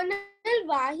 Colonel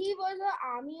Wahi was an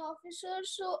army officer,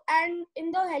 so and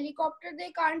in the helicopter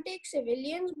they can't take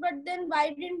civilians, but then why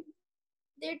didn't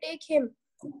they take him?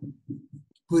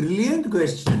 Brilliant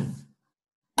question.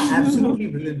 Absolutely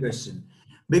brilliant question.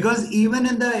 Because even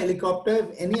in the helicopter, if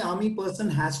any army person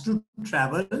has to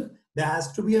travel, there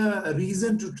has to be a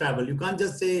reason to travel. You can't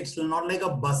just say it's not like a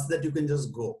bus that you can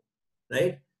just go,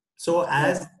 right? So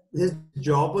as his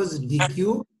job was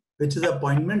DQ, which is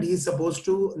appointment, he's supposed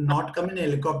to not come in a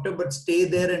helicopter, but stay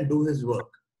there and do his work.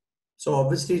 So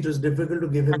obviously it was difficult to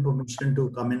give him permission to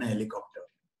come in a helicopter.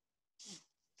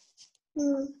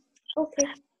 Okay.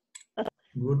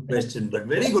 Good question, but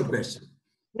very good question.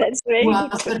 That's very Who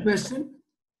good. asked that question?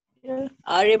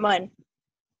 Ariman.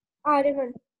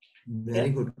 Ariman. Very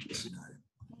good question.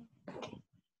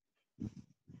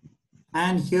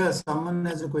 And here, someone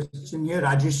has a question here,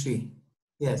 Rajeshri.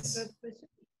 Yes.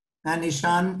 And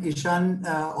Ishan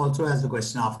also has a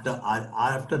question after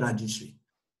Rajeshri.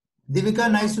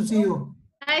 Divika, nice to see you.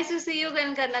 Nice to see you,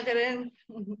 Karnakaran.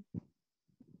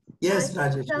 Yes,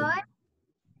 Rajeshri. Sir,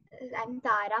 I'm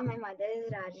Tara. My mother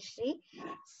is Rajeshri.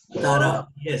 Tara,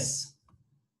 yes.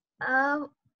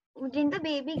 Didn't the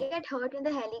baby get hurt in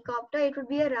the helicopter? It would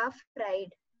be a rough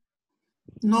ride.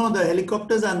 No, the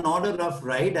helicopters are not a rough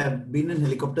ride. I've been in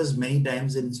helicopters many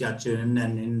times in Siachen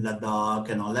and in Ladakh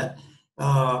and all that.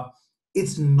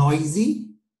 It's noisy.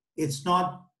 It's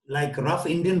not like rough.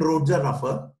 Indian roads are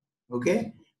rougher.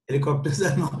 Okay. Helicopters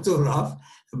are not so rough,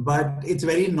 but it's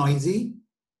very noisy.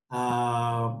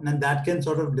 And that can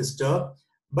sort of disturb.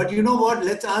 But you know what?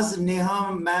 Let's ask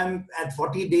Neha, ma'am, at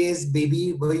 40 days,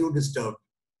 baby, were you disturbed?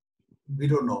 We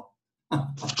don't know.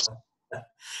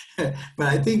 But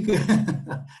I think,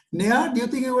 Neha, do you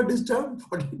think you were disturbed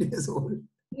 40 days old?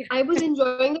 I was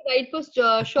enjoying the ride for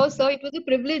sure, sir. It was a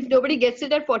privilege. Nobody gets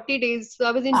it at 40 days. So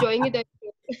I was enjoying it.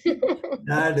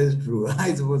 That is true.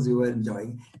 I suppose you were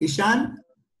enjoying. Ishan,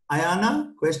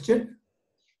 Ayana, question?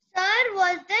 Sir,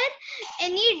 was there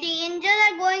any danger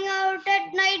at going out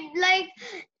at night? Like,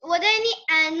 were there any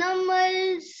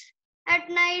animals at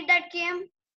night that came?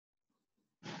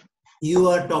 You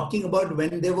are talking about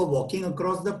when they were walking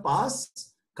across the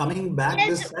pass, coming back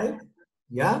this side?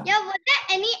 Yeah? Yeah, were there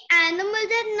any animals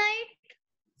at night?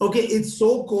 Okay, it's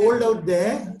so cold out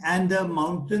there and the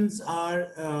mountains are,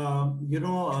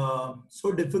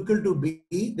 so difficult to be.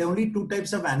 There are only two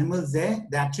types of animals there.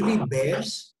 They're actually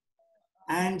bears.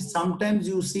 And sometimes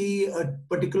you see a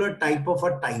particular type of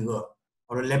a tiger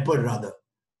or a leopard rather,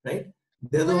 right?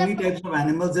 They're the only types of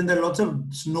animals, and there are lots of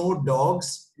snow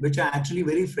dogs, which are actually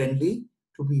very friendly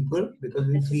to people because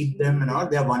we feed them and all.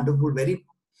 They are wonderful, very.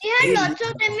 We had lots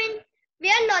of them we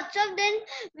had lots of them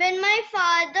when my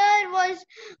father was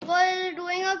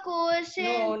doing a course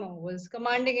in. No, was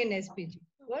commanding in SPG.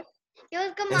 What? He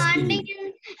was commanding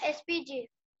in SPG.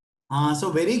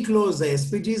 So very close. The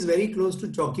SPG is very close to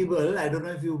Chokibal. I don't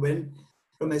know if you went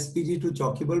from SPG to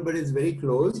Chokibal, but it's very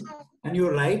close. And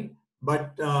you're right.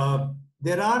 But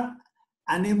there are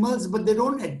animals, but they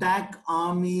don't attack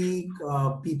army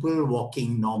people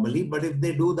walking normally. But if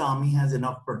they do, the army has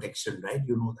enough protection, right?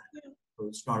 You know that. So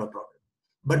it's not a problem.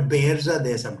 But bears are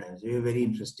there sometimes. It's very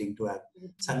interesting to have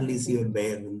suddenly see a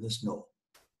bear in the snow.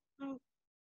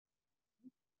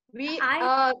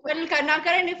 Colonel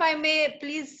Karnakaran, if I may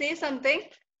please say something.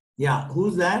 Yeah,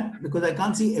 who's that? Because I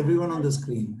can't see everyone on the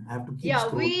screen. I have to keep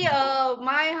scrolling.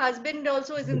 My husband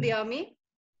also is in the army.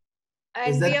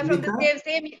 And Is that we are from Divika?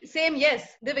 the same,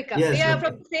 yes, Divika. Yes, we are okay.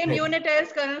 from the same Right. unit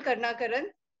as Colonel Karnakaran.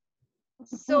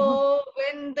 So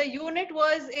when the unit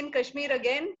was in Kashmir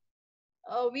again,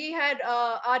 we had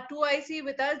our 2IC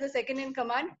with us, the second in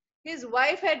command. His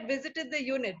wife had visited the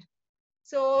unit.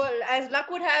 So as luck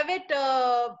would have it,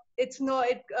 it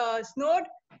snowed,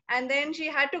 and then she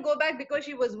had to go back because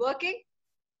she was working,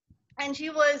 and she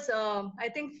was I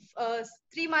think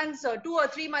 3 months or 2 or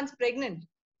 3 months pregnant.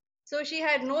 So she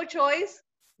had no choice,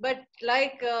 but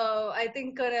like I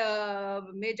think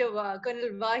Major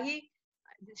Colonel Wahi,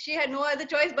 she had no other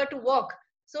choice but to walk.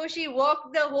 So she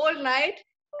walked the whole night,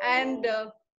 and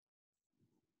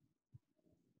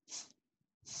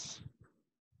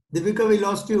Divika, we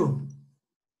lost you.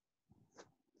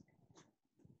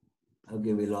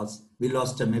 Okay, we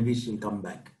lost her. Maybe she'll come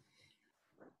back.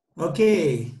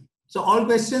 Okay, so all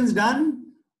questions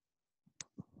done?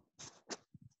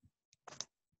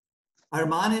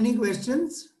 Arman, any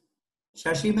questions?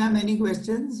 Shashi ma'am, any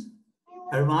questions?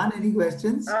 Arman, any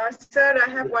questions? Sir, I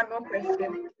have one more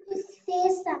question.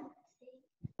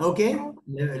 Okay,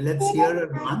 let's hear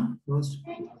Arman first.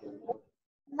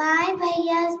 My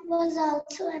bhaiya was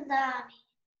also in the army.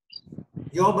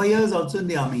 Your bhaiya is also in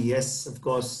the army, yes, of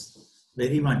course.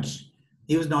 Very much.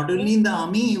 He was not only in the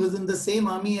army, he was in the same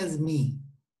army as me.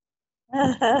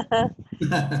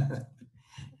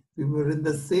 We were in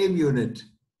the same unit.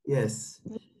 Yes.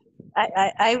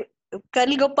 I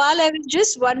Colonel Gopal, I was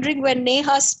just wondering when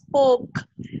Neha spoke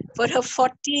for her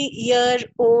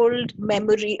 40-year-old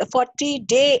memory,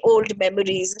 40-day-old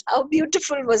memories. How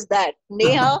beautiful was that?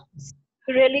 Neha,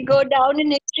 to really go down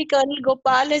in history, Colonel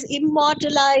Gopal has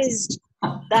immortalized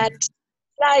that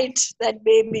flight, that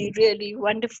baby. Really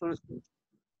wonderful.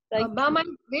 Ma'am, I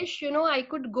wish, I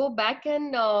could go back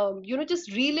and,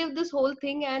 just relive this whole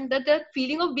thing and that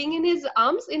feeling of being in his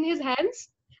arms, in his hands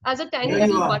as a tiny There you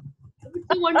little are. button. I would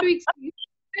so want to experience.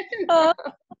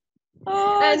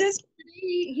 And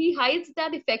he hides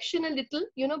that affection a little,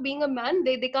 being a man,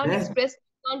 they can't There. express,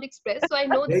 can't express. So I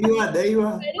know There that you are. There you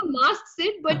are. kind of masks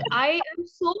it, but I am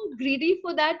so greedy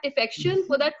for that affection,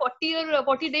 for that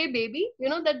 40-day baby,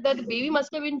 that the baby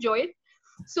must have enjoyed.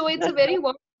 So it's a very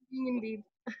warm feeling indeed.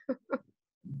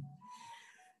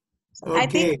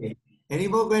 Okay. Any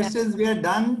more questions? We are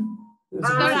done. Sir,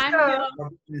 I'm here.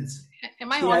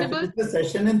 Am I See, I audible? finished the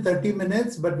session in 30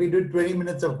 minutes, but we did 20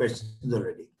 minutes of questions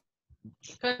already.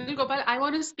 Colonel Gopal, I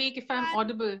want to speak if I'm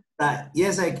audible.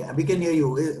 Yes, we can hear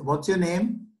you. What's your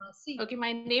name? Okay,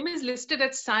 my name is listed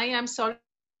as Sai. I'm sorry,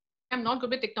 I'm not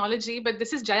good with technology, but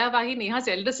this is Jaya Vahi, Neha's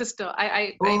elder sister.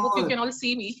 I hope you can all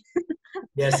see me.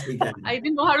 Yes, we can. I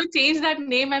didn't know how to change that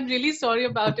name. I'm really sorry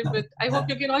about it, but I hope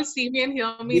you can all see me and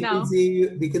hear me We now. can see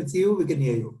you. We can see you. We can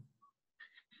hear you.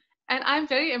 And I'm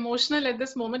very emotional at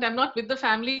this moment. I'm not with the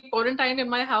family, quarantined in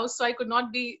my house, so I could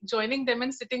not be joining them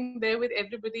and sitting there with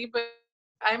everybody. But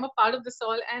I'm a part of this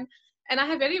all, and I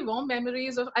have very warm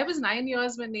memories of. I was 9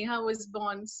 years when Neha was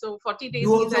born, so 40 days.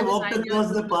 You means I also was walked 9 across years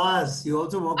the old. pass. You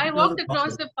also walked I across walked the across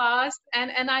pass. the pass,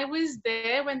 and I was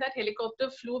there when that helicopter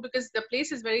flew because the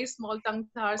place is very small,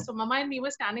 Tangthar. So Mama and me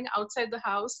were standing outside the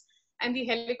house, and the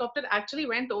helicopter actually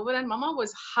went over, and Mama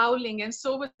was howling, and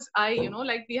so was I.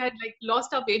 Like we had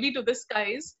lost our baby to the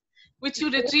skies, which you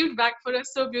retrieved back for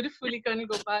us so beautifully, Colonel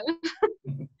Gopal.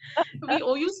 We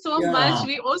owe you so much. Yeah.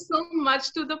 We owe so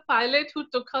much to the pilot who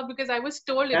took her because I was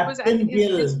told it was Captain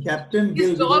Gill. Captain Gill.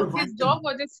 We got to his find job him.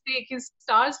 was at stake. His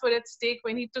stars were at stake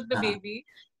when he took the baby.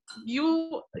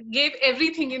 You gave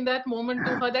everything in that moment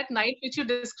to her that night, which you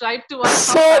described to us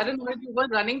how paranoid you were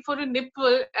running for a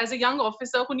nipple as a young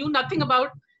officer who knew nothing about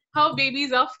how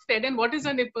babies are fed and what is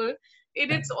a nipple.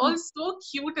 It's all so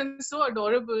cute and so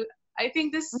adorable. I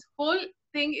think this whole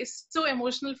thing is so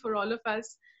emotional for all of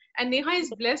us. And Neha is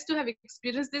blessed to have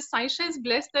experienced this. Saisha is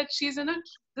blessed that she's in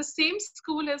the same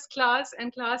school as class.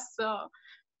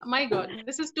 My God,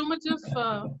 this is too much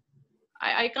of,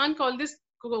 I can't call this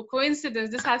coincidence.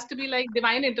 This has to be like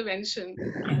divine intervention.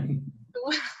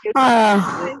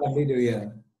 Lovely to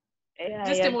hear.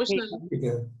 Just emotional.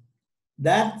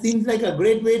 That seems like a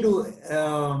great way to.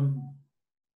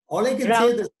 All I can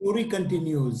say, the story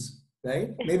continues, right?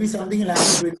 Maybe something will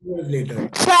happen 20 years later.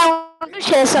 So I want to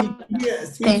share some.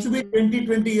 Seems to be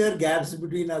 20 year gaps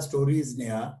between our stories,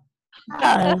 Neha.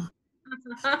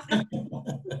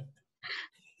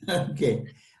 Okay.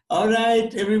 All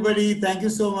right, everybody. Thank you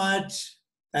so much.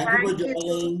 Thank you for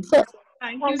joining.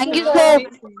 Thank you, sir.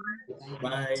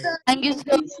 Bye. Thank you,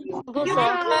 sir.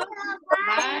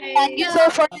 Bye. Thank you, sir,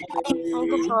 for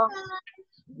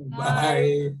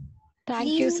Bye. Thank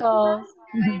you, sir.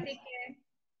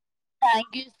 Thank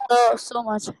you, sir, so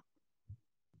much.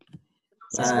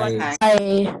 Bye.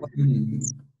 Bye.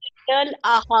 Tell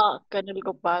aha, Colonel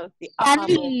Gopal. The Can aha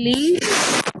we moment. leave?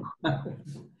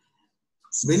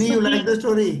 Vinny, you like the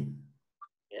story?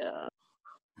 Yeah.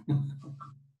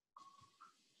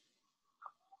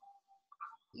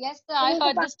 Yes, sir, I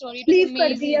heard the story. It Please, was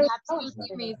amazing, Kardiya. absolutely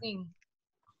amazing.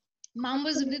 Mom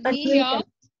was with me here.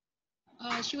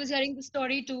 She was hearing the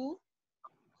story too.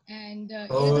 And it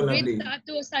Oh, is a great lovely. start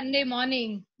to a Sunday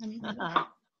morning.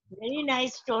 Very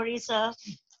nice story, sir.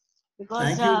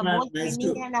 Because Thank you, ma'am. both Nice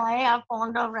Vinny to. and I are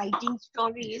fond of writing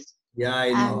stories. Yeah, I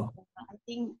And know. I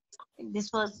think this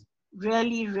was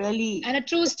really, really. And a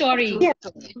true story. Yeah,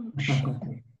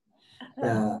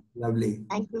 lovely.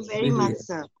 Thank you very Really. much,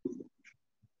 sir.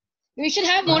 We should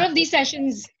have more of these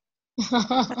sessions.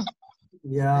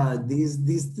 Yeah, these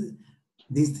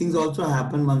things also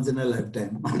happen once in a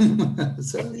lifetime.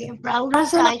 So, And we are proud of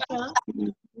Saisha.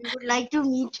 We would like to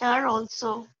meet her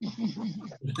also.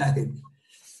 right.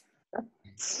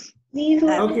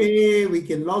 Okay, we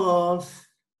can log off.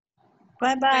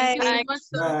 Bye bye. Thank you very much,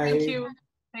 sir. Bye. Thank you.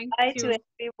 Thank Bye you. to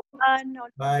everyone.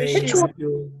 Bye. Wishes. Thank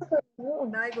you.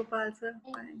 Bye, Gopal sir.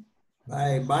 Bye.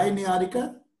 Bye. Bye,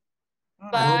 Niharika.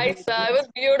 Bye, sir. It was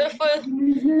beautiful.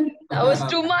 That was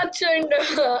too much, and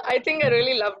I think I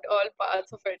really loved all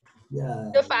parts of it.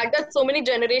 Yeah. The fact that so many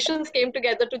generations came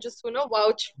together to just,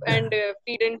 vouch and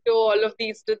feed into all of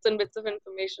these bits and bits of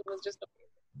information was just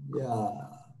amazing. Yeah.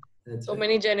 So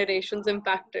many generations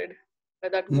impacted by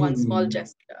that one small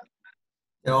gesture.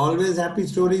 There are always happy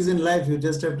stories in life. You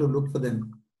just have to look for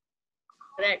them.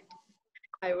 Correct.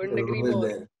 I wouldn't They're agree always more.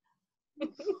 there.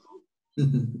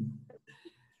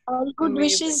 All good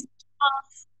wishes.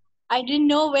 I didn't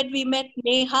know when we met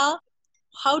Neha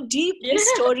how deep this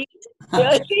story is.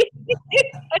 Really.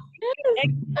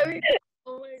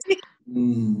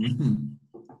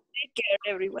 Take care,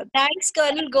 everyone. Thanks,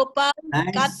 Colonel Gopal.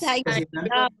 Thanks. Thank you.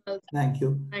 Thank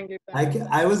you. Thank you.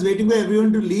 I was waiting for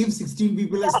everyone to leave. 16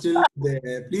 people are still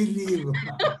there. Please leave.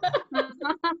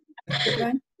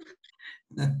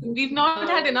 We've not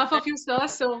had enough of you, sir.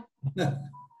 So.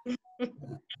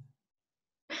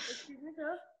 Excuse me,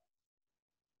 sir.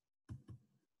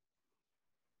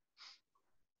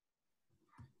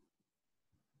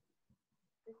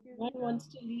 One wants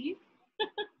to leave.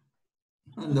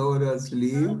 No one wants to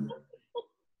leave.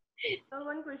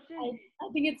 One question. I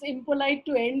think it's impolite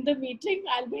to end the meeting.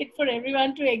 I'll wait for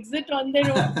everyone to exit on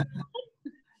their own.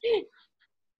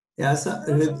 Yeah, so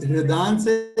Hridan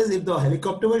says if the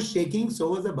helicopter was shaking, so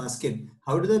was the basket.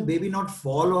 How did the baby not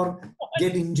fall or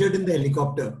get injured in the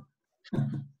helicopter?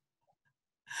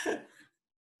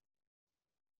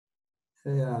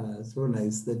 Yeah, so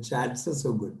nice. The chats are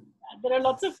so good. There are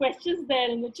lots of questions there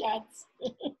in the chats.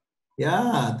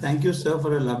 Yeah, thank you, sir,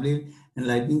 for a lovely,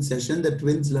 enlightening session. The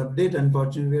twins loved it.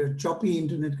 Unfortunately, we have choppy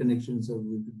internet connection, so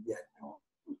we could get no.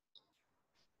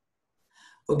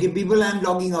 Okay, people, I'm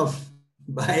logging off.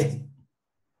 Bye.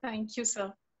 Thank you,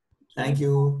 sir. Thank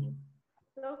you.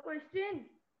 No question.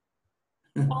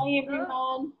 Bye,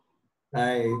 everyone.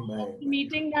 Bye. Bye.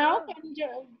 Meeting now.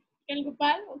 Can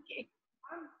Gopal? Okay.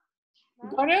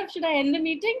 Gaurav, should I end the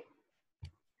meeting?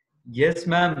 Yes,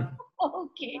 ma'am.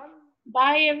 Okay.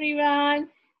 Bye, everyone.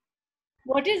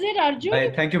 What is it, Arjun?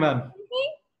 Bye. Thank you, ma'am.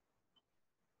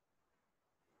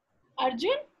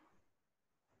 Arjun?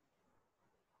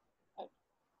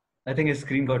 I think his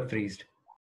screen got freezed.